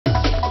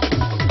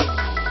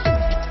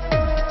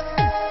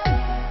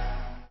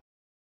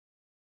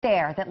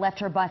fare that left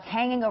her bus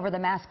hanging over the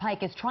Mass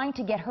Pike is trying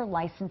to get her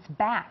license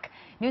back.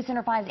 News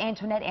Center 5's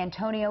Antoinette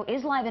Antonio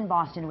is live in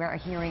Boston, where a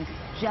hearing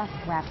just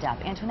wrapped up.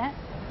 Antoinette?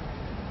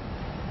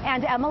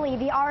 And Emily,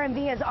 the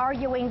RMV is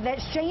arguing that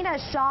Shayna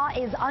Shaw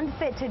is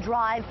unfit to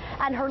drive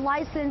and her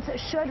license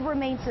should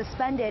remain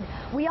suspended.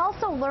 We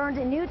also learned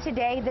new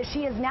today that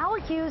she is now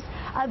accused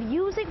of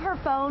using her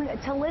phone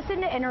to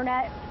listen to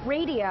internet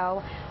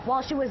radio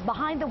while she was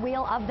behind the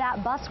wheel of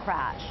that bus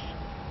crash.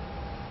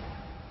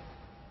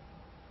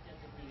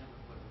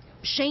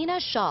 Shayna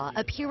Shaw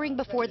appearing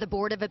before the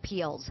Board of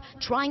Appeals,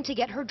 trying to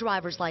get her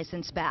driver's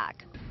license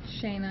back.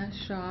 Shayna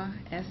Shaw,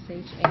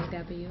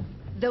 S-H-A-W.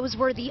 Those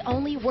were the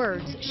only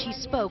words she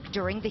spoke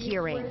during the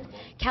hearing.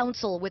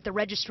 Counsel with the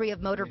Registry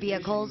of Motor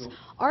Vehicles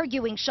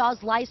arguing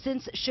Shaw's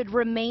license should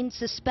remain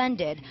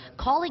suspended,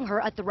 calling her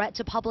a threat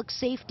to public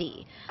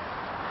safety.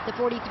 The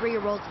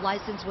 43-year-old's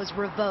license was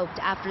revoked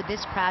after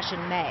this crash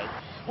in May,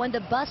 when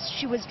the bus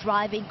she was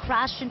driving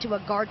crashed into a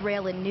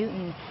guardrail in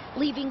Newton,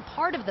 leaving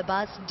part of the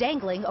bus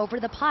dangling over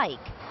the pike.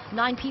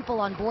 9 people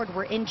on board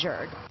were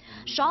injured.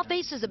 Shaw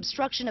faces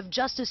obstruction of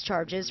justice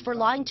charges for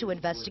lying to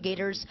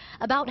investigators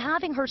about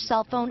having her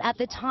cell phone at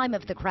the time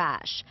of the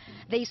crash.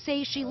 They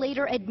say she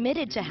later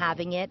admitted to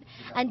having it,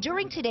 and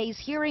during today's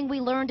hearing we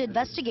learned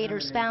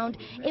investigators found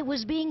it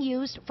was being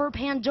used for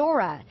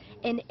Pandora,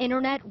 an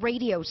internet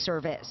radio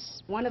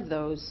service. One of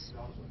those,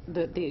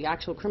 the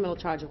actual criminal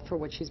charge for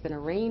which she's been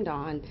arraigned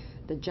on,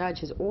 the judge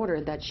has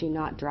ordered that she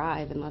not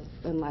drive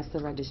unless the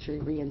registry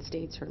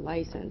reinstates her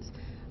license.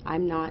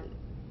 I'm not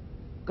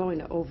going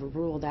to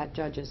overrule that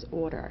judge's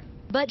order.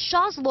 But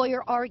Shaw's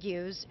lawyer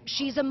argues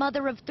she's a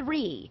mother of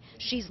 3.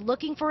 She's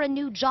looking for a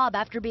new job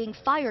after being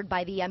fired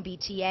by the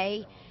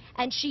MBTA,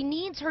 and she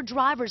needs her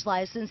driver's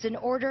license in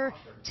order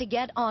to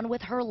get on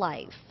with her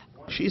life.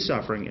 She's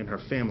suffering and her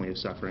family is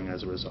suffering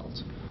as a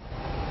result.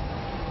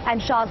 And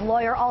Shaw's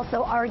lawyer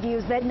also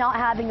argues that not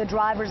having a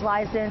driver's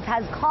license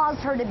has caused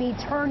her to be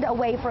turned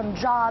away from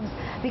jobs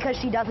because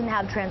she doesn't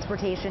have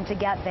transportation to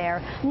get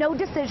there. No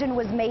decision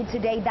was made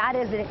today. That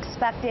is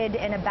expected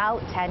in about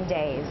 10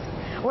 days.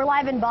 We're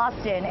live in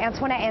Boston.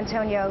 Antoinette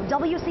Antonio,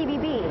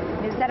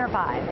 WCVB, News Center 5.